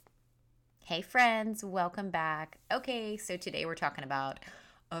Hey friends, welcome back. Okay, so today we're talking about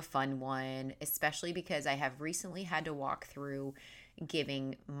a fun one, especially because I have recently had to walk through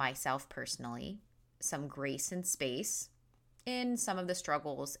giving myself personally some grace and space in some of the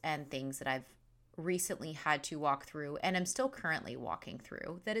struggles and things that I've recently had to walk through and I'm still currently walking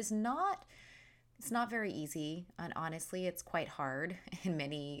through. It's not very easy, and honestly, it's quite hard in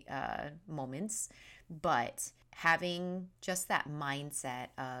many moments. But having just that mindset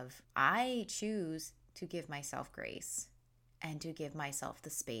of I choose to give myself grace and to give myself the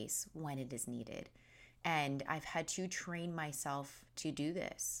space when it is needed. And I've had to train myself to do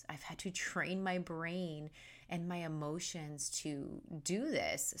this. I've had to train my brain and my emotions to do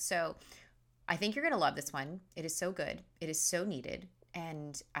this. So I think you're going to love this one. It is so good. It is so needed.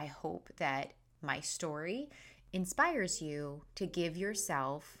 And I hope that my story inspires you to give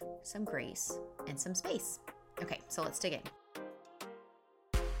yourself some grace and some space. Okay, so let's dig in.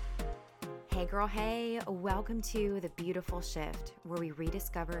 Hey girl, hey, welcome to The Beautiful Shift, where we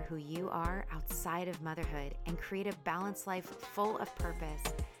rediscover who you are outside of motherhood and create a balanced life full of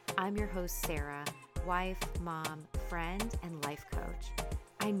purpose. I'm your host, Sarah, wife, mom, friend, and life coach.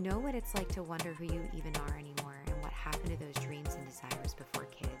 I know what it's like to wonder who you even are anymore and what happened to those dreams and desires before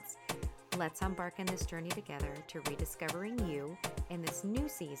kids. Let's embark on this journey together to rediscovering you in this new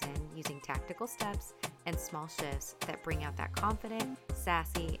season using tactical steps and small shifts that bring out that confident,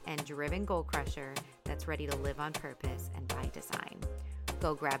 sassy, and driven goal crusher that's ready to live on purpose and by design.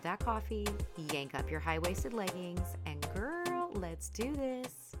 Go grab that coffee, yank up your high-waisted leggings, and girl, let's do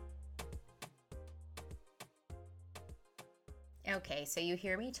this. Okay, so you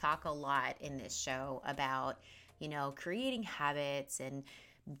hear me talk a lot in this show about, creating habits and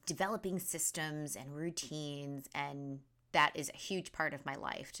developing systems and routines, and that is a huge part of my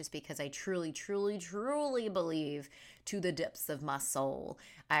life just because I truly, truly, truly believe to the depths of my soul.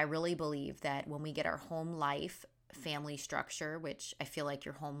 I really believe that when we get our home life family structure, which I feel like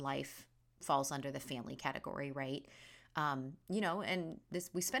your home life falls under the family category, right? And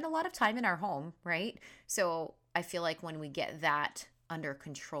we spend a lot of time in our home, right? So I feel like when we get that under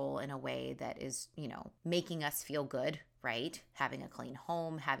control in a way that is, making us feel good, right? Having a clean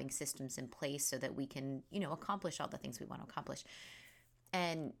home, having systems in place so that we can, accomplish all the things we want to accomplish.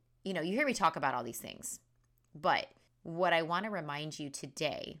 And, you hear me talk about all these things. But what I want to remind you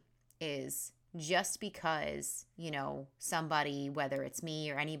today is just because, somebody, whether it's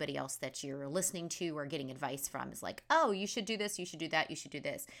me or anybody else that you're listening to or getting advice from is like, oh, you should do this, you should do that, you should do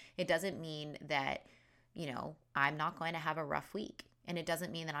this. It doesn't mean that, I'm not going to have a rough week. And it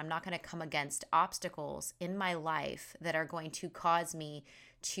doesn't mean that I'm not going to come against obstacles in my life that are going to cause me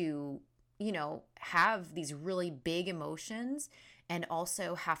to, have these really big emotions and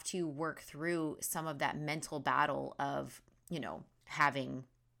also have to work through some of that mental battle of, having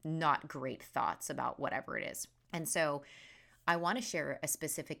not great thoughts about whatever it is. And so I want to share a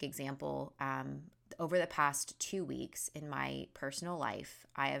specific example. Over the past 2 weeks in my personal life,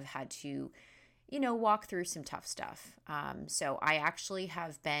 I have had to walk through some tough stuff. So I actually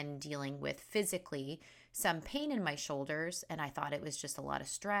have been dealing with physically some pain in my shoulders, and I thought it was just a lot of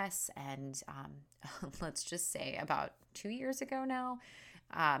stress. And let's just say about 2 years ago now,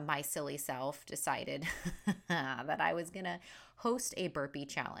 my silly self decided that I was going to host a burpee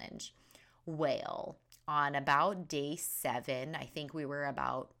challenge. Well, on about day 7, I think we were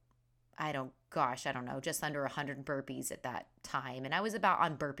about I don't know, just under 100 burpees at that time. And I was about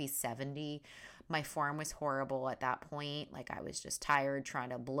on burpee 70. My form was horrible at that point. Like I was just tired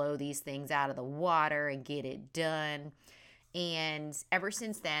trying to blow these things out of the water and get it done. And ever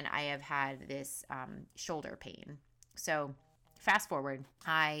since then, I have had this shoulder pain. So fast forward,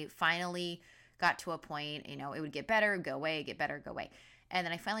 I finally got to a point, it would get better, go away, get better, go away. And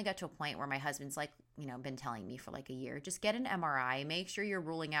then I finally got to a point where my husband's like, been telling me for like a year, just get an MRI, make sure you're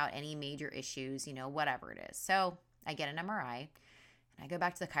ruling out any major issues, whatever it is. So I get an MRI and I go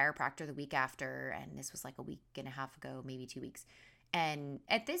back to the chiropractor the week after. And this was like a week and a half ago, maybe 2 weeks. And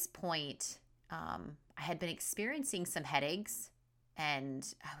at this point, I had been experiencing some headaches.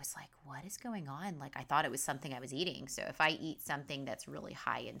 And I was like, what is going on? Like, I thought it was something I was eating. So if I eat something that's really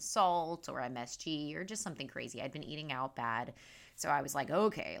high in salt or MSG or just something crazy, I'd been eating out bad. So I was like,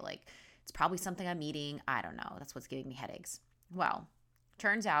 okay, like it's probably something I'm eating. I don't know. That's what's giving me headaches. Well,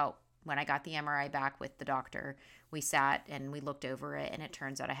 turns out when I got the MRI back with the doctor, we sat and we looked over it, and it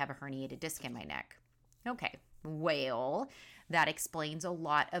turns out I have a herniated disc in my neck. Okay. Well, that explains a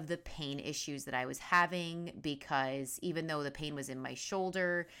lot of the pain issues that I was having, because even though the pain was in my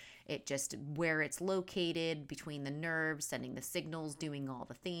shoulder It just where it's located between the nerves, sending the signals, doing all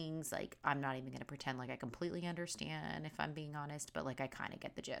the things. Like, I'm not even going to pretend like I completely understand if I'm being honest, but like I kind of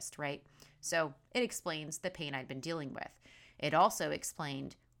get the gist, right? So it explains the pain I'd been dealing with. It also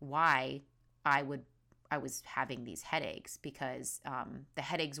explained why I would I was having these headaches because the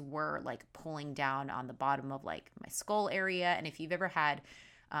headaches were like pulling down on the bottom of like my skull area. And if you've ever had,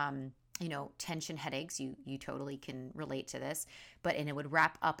 tension headaches, you totally can relate to this. And it would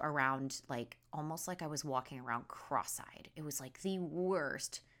wrap up around like almost like I was walking around cross-eyed. It was like the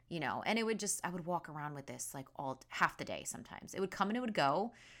worst, and I would walk around with this like all half the day sometimes. It would come and it would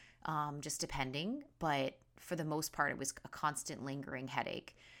go, just depending. But for the most part, it was a constant lingering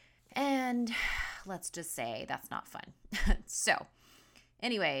headache. And let's just say that's not fun. So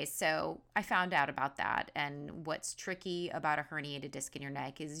I found out about that. And what's tricky about a herniated disc in your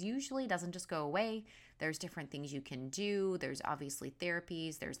neck is usually doesn't just go away. There's different things you can do. There's obviously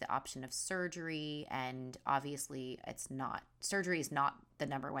therapies. There's the option of surgery. And obviously surgery is not the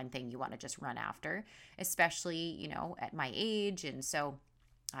number one thing you want to just run after, especially, at my age. And so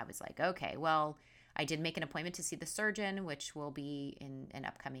I was like, okay, well, I did make an appointment to see the surgeon, which will be in an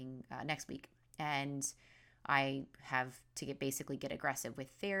upcoming next week. And I have to get aggressive with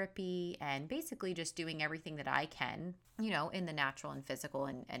therapy and basically just doing everything that I can, in the natural and physical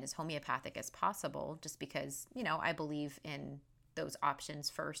and as homeopathic as possible, just because, I believe in those options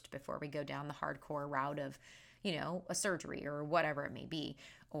first before we go down the hardcore route of, a surgery or whatever it may be.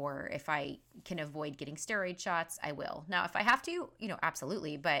 Or if I can avoid getting steroid shots, I will. Now, if I have to,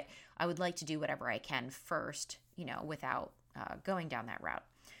 absolutely. But I would like to do whatever I can first, without going down that route.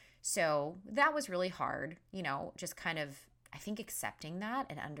 So that was really hard, just kind of, I think, accepting that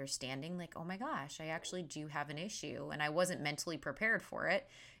and understanding like, oh my gosh, I actually do have an issue. And I wasn't mentally prepared for it.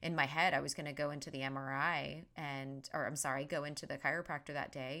 In my head, I was going to go into the MRI go into the chiropractor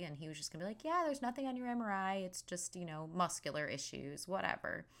that day. And he was just going to be like, yeah, there's nothing on your MRI. It's just, muscular issues,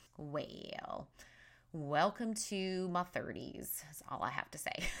 whatever. Well, welcome to my 30s. That's all I have to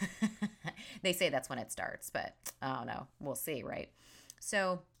say. They say that's when it starts, but I don't know. We'll see, right?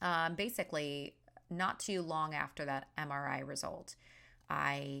 So basically, not too long after that MRI result,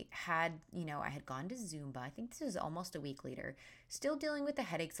 I had gone to Zumba. I think this was almost a week later, still dealing with the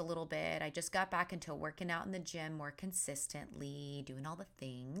headaches a little bit. I just got back into working out in the gym more consistently, doing all the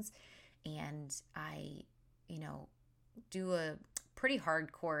things. And I, do a pretty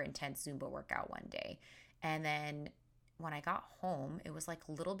hardcore, intense Zumba workout one day. And then when I got home, it was like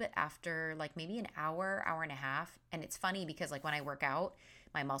a little bit after, like maybe an hour and a half. And it's funny because like when I work out,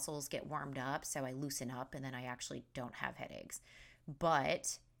 my muscles get warmed up, so I loosen up and then I actually don't have headaches.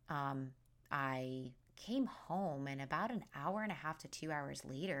 But I came home and about an hour and a half to 2 hours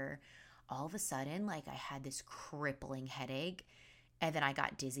later, all of a sudden, like I had this crippling headache and then I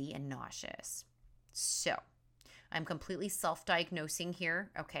got dizzy and nauseous. So I'm completely self-diagnosing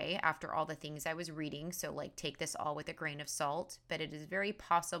here, okay, after all the things I was reading. So like take this all with a grain of salt, but it is very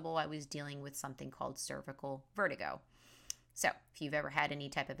possible I was dealing with something called cervical vertigo. So if you've ever had any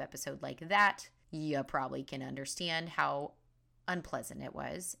type of episode like that, you probably can understand how unpleasant it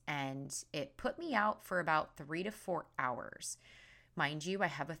was. And it put me out for about 3 to 4 hours. Mind you, I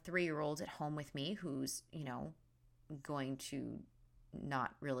have a 3-year-old at home with me who's, going to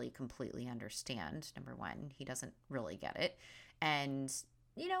not really completely understand. Number one, he doesn't really get it. And,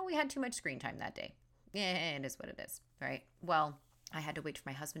 we had too much screen time that day. Yeah, it is what it is, right? Well, I had to wait for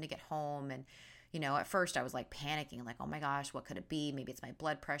my husband to get home. And, at first I was like panicking, like, oh my gosh, what could it be? Maybe it's my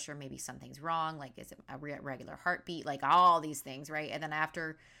blood pressure. Maybe something's wrong. Like, is it a regular heartbeat? Like all these things, right? And then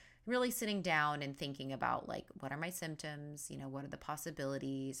after really sitting down and thinking about like, what are my symptoms? What are the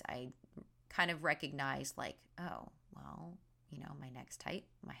possibilities? I kind of recognized like, oh, well, my neck's tight,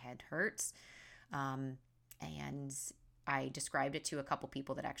 my head hurts. And I described it to a couple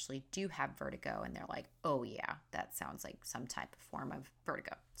people that actually do have vertigo. And they're like, oh yeah, that sounds like some type of form of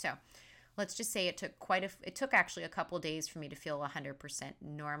vertigo. So let's just say it took actually a couple of days for me to feel 100%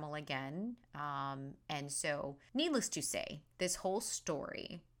 normal again. And so needless to say, this whole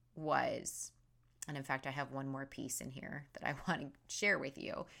story was, and in fact, I have one more piece in here that I want to share with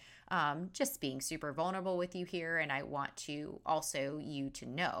you. Just being super vulnerable with you here. And I want to also you to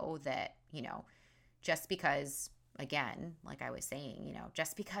know that, just because, again, like I was saying,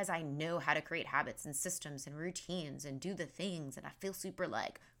 just because I know how to create habits and systems and routines and do the things and I feel super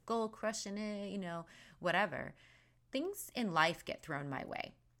like goal crushing it, whatever, things in life get thrown my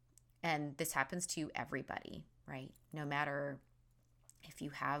way. And this happens to everybody, right? No matter if you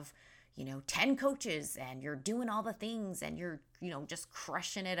have 10 coaches and you're doing all the things and you're, just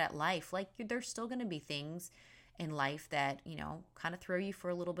crushing it at life, like there's still going to be things in life that, kind of throw you for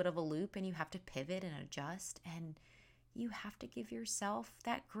a little bit of a loop, and you have to pivot and adjust. And you have to give yourself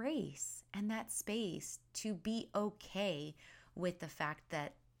that grace and that space to be okay with the fact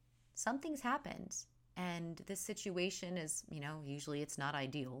that something's happened. And this situation is, usually it's not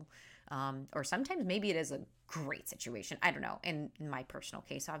ideal. Or sometimes maybe it is a great situation. I don't know. In my personal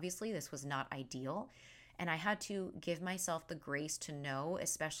case, obviously, this was not ideal. And I had to give myself the grace to know,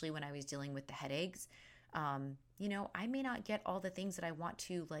 especially when I was dealing with the headaches, I may not get all the things that I want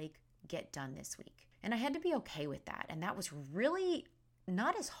to get done this week. And I had to be okay with that. And that was really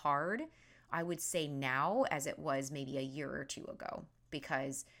not as hard, I would say now, as it was maybe a year or two ago,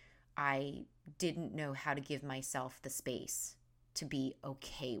 because I didn't know how to give myself the space to be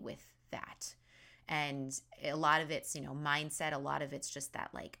okay with that. And a lot of it's, mindset, a lot of it's just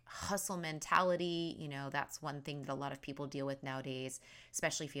that hustle mentality. That's one thing that a lot of people deal with nowadays,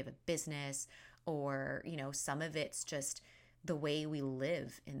 especially if you have a business, or, some of it's just the way we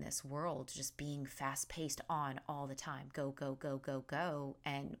live in this world, just being fast paced on all the time. Go, go, go, go, go.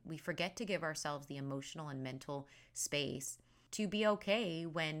 And we forget to give ourselves the emotional and mental space to be okay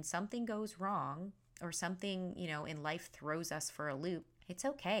when something goes wrong, or something, in life throws us for a loop. It's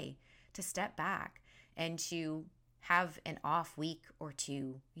okay to step back and to have an off week or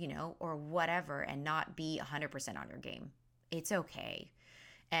two, or whatever, and not be 100% on your game. It's okay.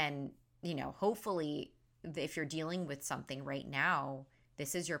 And, hopefully, if you're dealing with something right now,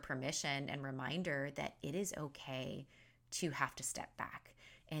 this is your permission and reminder that it is okay to have to step back,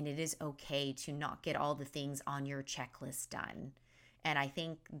 and it is okay to not get all the things on your checklist done. And I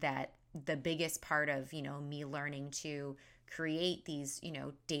think that the biggest part of, me learning to create these,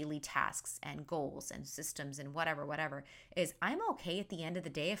 daily tasks and goals and systems and whatever, is I'm okay at the end of the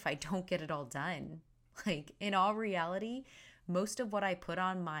day if I don't get it all done. In all reality, most of what I put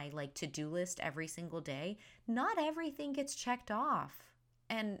on my to-do list every single day, not everything gets checked off.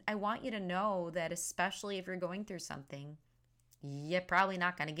 And I want you to know that, especially if you're going through something, you're probably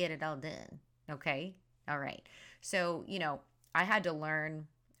not going to get it all done. Okay? All right. So, I had to learn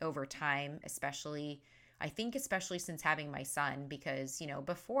over time, especially since having my son, because,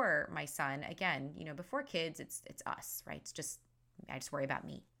 before my son, again, before kids, it's us, right? I just worry about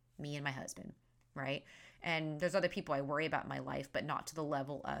me and my husband, right? And there's other people I worry about in my life, but not to the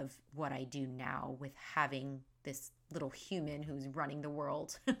level of what I do now with having this little human who's running the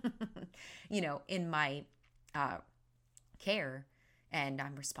world, in my care. And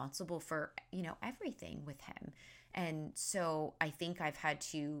I'm responsible for, everything with him. And so I think I've had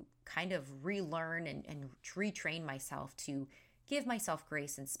to kind of relearn and retrain myself to give myself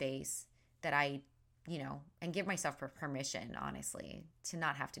grace and space that and give myself permission, honestly, to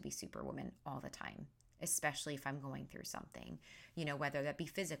not have to be Superwoman all the time, especially if I'm going through something, whether that be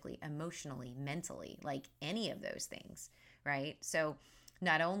physically, emotionally, mentally, any of those things, right? So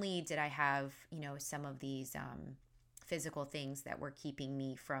not only did I have, some of these physical things that were keeping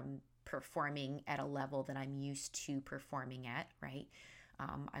me from performing at a level that I'm used to performing at, right?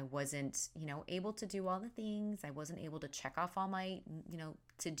 I wasn't, able to do all the things. I wasn't able to check off all my,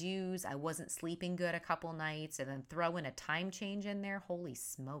 to-dos. I wasn't sleeping good a couple nights, and then throw in a time change in there. Holy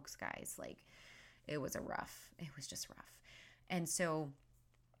smokes, guys. It was just rough. And so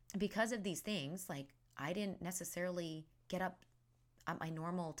because of these things, I didn't necessarily get up at my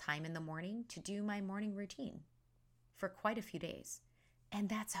normal time in the morning to do my morning routine for quite a few days. And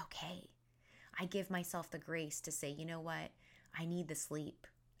that's okay. I give myself the grace to say, you know what? I need the sleep.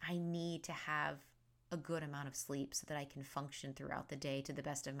 I need to have a good amount of sleep so that I can function throughout the day to the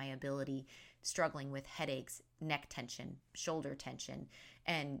best of my ability, struggling with headaches, neck tension, shoulder tension,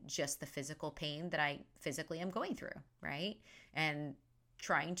 and just the physical pain that I physically am going through, right? And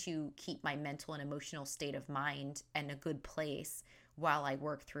trying to keep my mental and emotional state of mind in a good place while I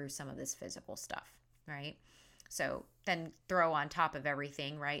work through some of this physical stuff, right? So then throw on top of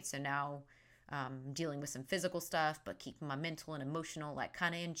everything, right? So now dealing with some physical stuff, but keeping my mental and emotional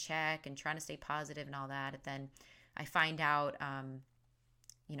kind of in check and trying to stay positive and all that. And then I find out,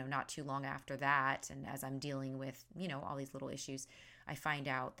 not too long after that, and as I'm dealing with, all these little issues, I find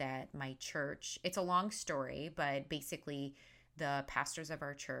out that my church, it's a long story, but basically the pastors of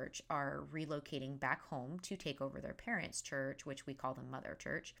our church are relocating back home to take over their parents' church, which we call the Mother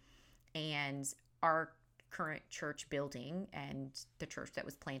Church. And our current church building and the church that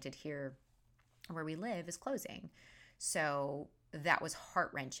was planted here where we live is closing. So that was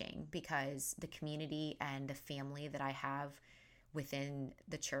heart-wrenching, because the community and the family that I have within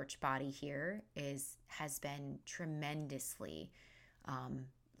the church body here has been tremendously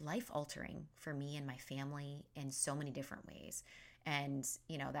life-altering for me and my family in so many different ways. And,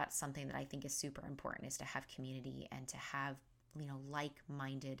 that's something that I think is super important, is to have community and to have,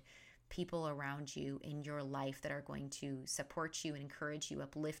 like-minded people around you in your life that are going to support you and encourage you,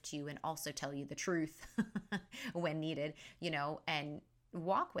 uplift you, and also tell you the truth when needed, and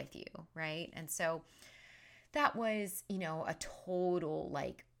walk with you, right? And so that was, a total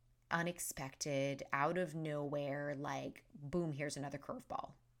like unexpected, out of nowhere, like, boom, here's another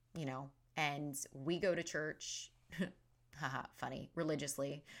curveball, and we go to church. Haha, funny,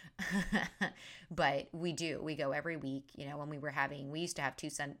 religiously. But we go every week. When we used to have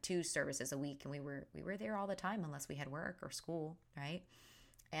two services a week, and we were there all the time unless we had work or school, right?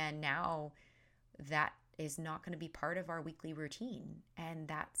 And now that is not going to be part of our weekly routine, and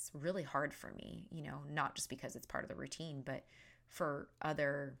that's really hard for me, not just because it's part of the routine, but for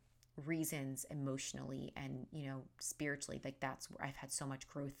other reasons, emotionally and spiritually. Like, that's where I've had so much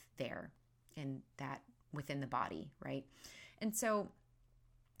growth there, in that, within the body, right? And so,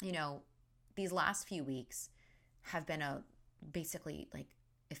 these last few weeks have been basically, like,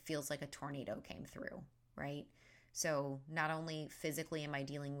 it feels like a tornado came through, right? So not only physically am I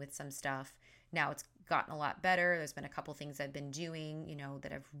dealing with some stuff, now it's gotten a lot better. There's been a couple things I've been doing,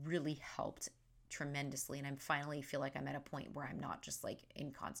 that have really helped tremendously. And I finally feel like I'm at a point where I'm not just like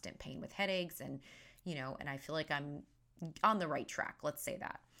in constant pain with headaches, and, and I feel like I'm on the right track. Let's say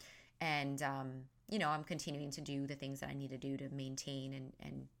that. And, I'm continuing to do the things that I need to do to maintain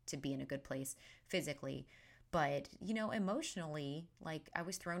and to be in a good place physically. But, emotionally, like, I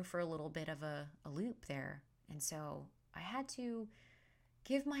was thrown for a little bit of a loop there. And so I had to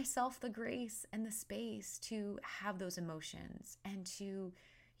give myself the grace and the space to have those emotions, and to,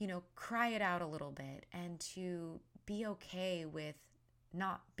 cry it out a little bit, and to be okay with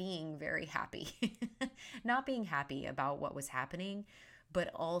not being very happy, not being happy about what was happening, but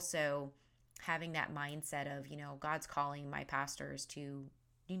also having that mindset of, God's calling my pastors to,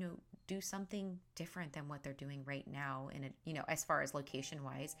 do something different than what they're doing right now, and, as far as location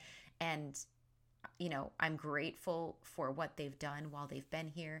wise. And, I'm grateful for what they've done while they've been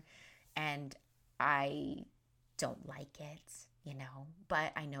here. And I don't like it,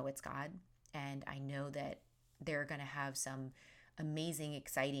 but I know it's God. And I know that they're going to have some amazing,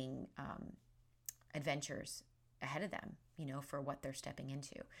 exciting adventures ahead of them, for what they're stepping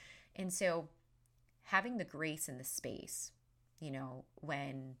into. And so having the grace and the space,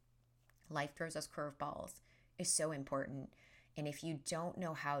 when life throws us curveballs, is so important. And if you don't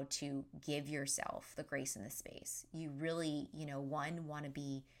know how to give yourself the grace and the space, you really, one, want to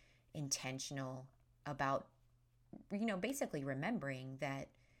be intentional about, basically remembering that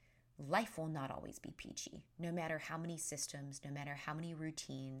life will not always be peachy. No matter how many systems, no matter how many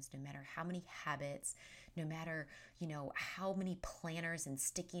routines, no matter how many habits, no matter, how many planners and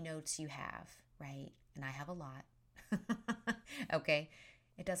sticky notes you have, right? And I have a lot. Okay?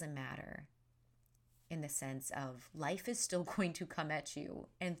 It doesn't matter, in the sense of life is still going to come at you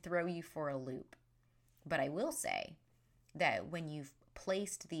and throw you for a loop. But I will say that when you've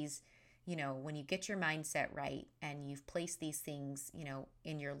placed these, when you get your mindset right, and you've placed these things,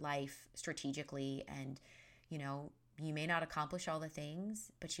 in your life strategically, and, you may not accomplish all the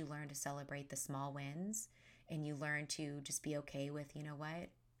things, but you learn to celebrate the small wins, and you learn to just be okay with, what,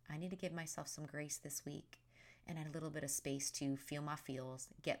 I need to give myself some grace this week, and a little bit of space to feel my feels,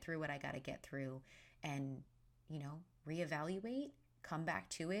 get through what I got to get through, and, reevaluate, come back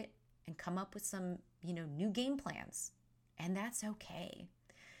to it, and come up with some, new game plans. And that's okay.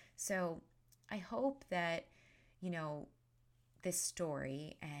 So I hope that, this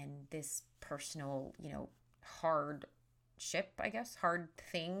story and this personal, hardship, I guess, hard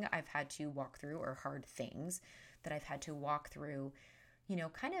thing I've had to walk through, or hard things that I've had to walk through,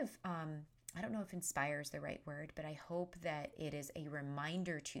 kind of, I don't know if inspire is the right word, but I hope that it is a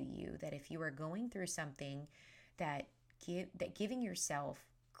reminder to you that if you are going through something, that giving yourself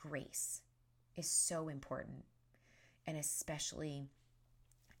grace is so important. And especially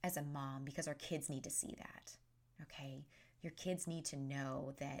as a mom, because our kids need to see that, okay? Your kids need to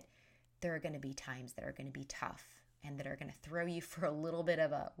know that there are going to be times that are going to be tough, and that are going to throw you for a little bit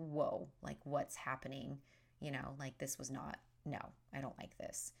of a, whoa, like, what's happening? Like, this was not, no, I don't like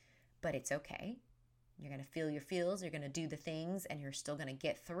this. But it's okay. You're going to feel your feels, you're going to do the things, and you're still going to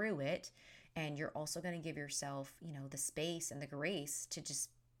get through it. And you're also going to give yourself, the space and the grace to just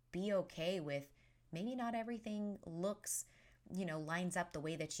be okay with, maybe not everything looks, lines up the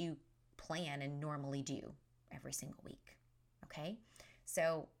way that you plan and normally do every single week. Okay?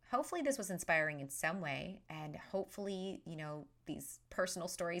 So hopefully this was inspiring in some way, and hopefully, these personal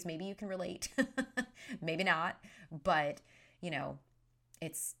stories, maybe you can relate, maybe not, but,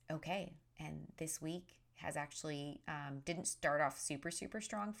 it's okay. And this week has actually didn't start off super, super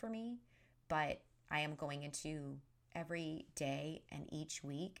strong for me, but I am going into every day and each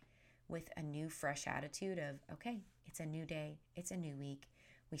week with a new, fresh attitude of, okay, it's a new day, it's a new week.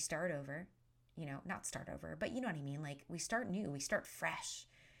 We start over, not start over, but you know what I mean? Like we start new, we start fresh,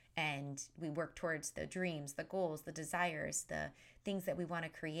 and we work towards the dreams, the goals, the desires, the things that we want to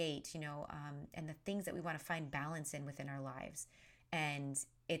create, and the things that we want to find balance in within our lives. And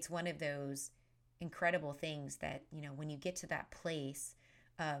it's one of those incredible things that, when you get to that place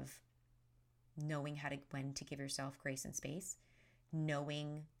of knowing when to give yourself grace and space,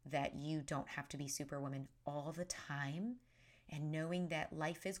 knowing that you don't have to be superwoman all the time, and knowing that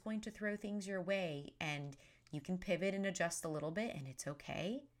life is going to throw things your way and you can pivot and adjust a little bit and it's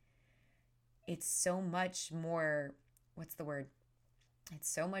okay. It's so much more, what's the word? It's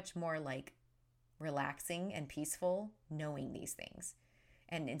so much more like relaxing and peaceful knowing these things.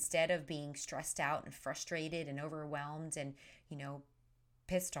 And instead of being stressed out and frustrated and overwhelmed and,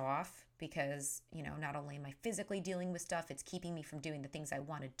 pissed off because, not only am I physically dealing with stuff, it's keeping me from doing the things I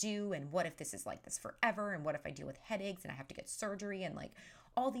want to do. And what if this is like this forever? And what if I deal with headaches and I have to get surgery and like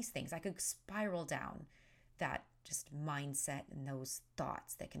all these things? I could spiral down that just mindset and those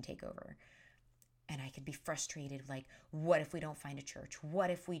thoughts that can take over. And I could be frustrated, like, what if we don't find a church? What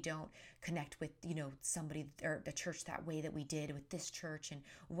if we don't connect with, somebody or the church that way that we did with this church? And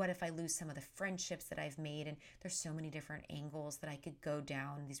what if I lose some of the friendships that I've made? And there's so many different angles that I could go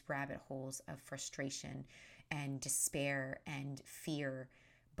down, these rabbit holes of frustration and despair and fear.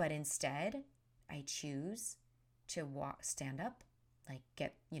 But instead, I choose to stand up, I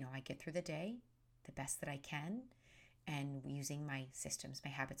get through the day the best that I can, and using my systems, my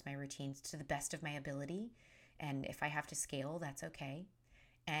habits, my routines to the best of my ability. And if I have to scale, that's okay.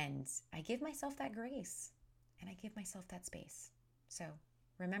 And I give myself that grace and I give myself that space. So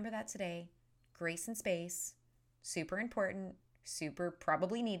remember that today. Grace and space, super important, super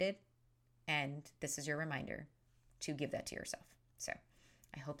probably needed. And this is your reminder to give that to yourself. So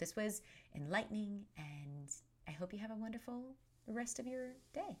I hope this was enlightening, and I hope you have a wonderful rest of your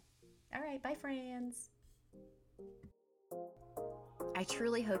day. All right, bye, friends. I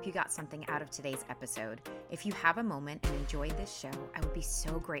truly hope you got something out of today's episode. If you have a moment and enjoyed this show, I would be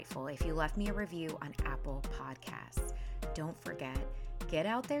so grateful if you left me a review on Apple Podcasts. Don't forget, get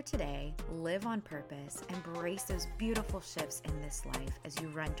out there today, live on purpose, embrace those beautiful shifts in this life as you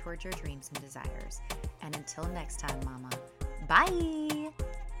run towards your dreams and desires. And until next time, Mama,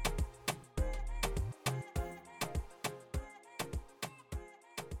 bye!